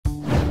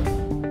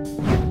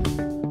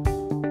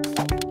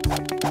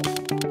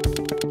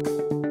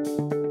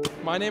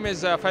My name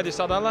is Fadi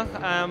Saadallah.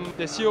 I'm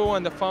the CEO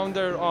and the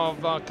founder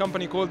of a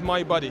company called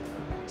MiBody,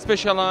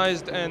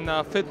 specialized in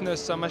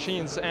fitness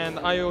machines and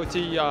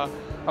IoT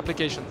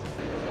applications.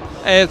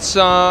 It's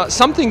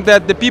something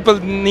that the people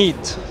need,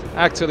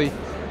 actually.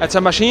 It's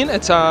a machine,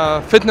 it's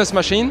a fitness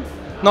machine,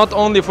 not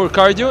only for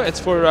cardio,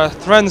 it's for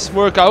strength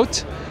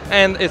workout,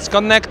 and it's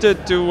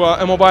connected to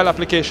a mobile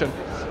application.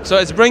 So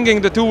it's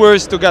bringing the two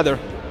worlds together.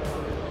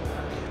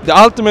 The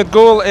ultimate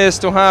goal is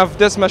to have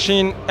this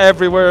machine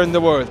everywhere in the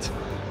world,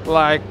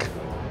 like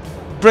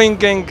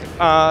bringing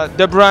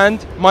the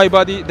brand,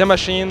 MiBody, the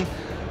machine,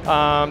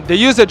 the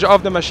usage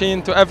of the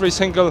machine to every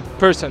single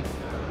person,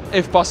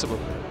 if possible.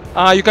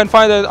 You can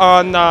find it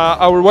on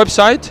our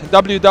website,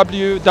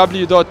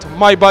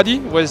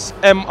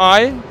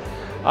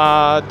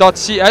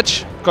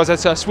 www.mibody.ch, because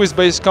it's a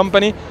Swiss-based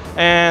company,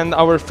 and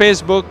our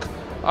Facebook,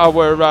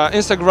 our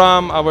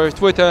Instagram, our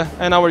Twitter,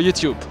 and our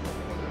YouTube.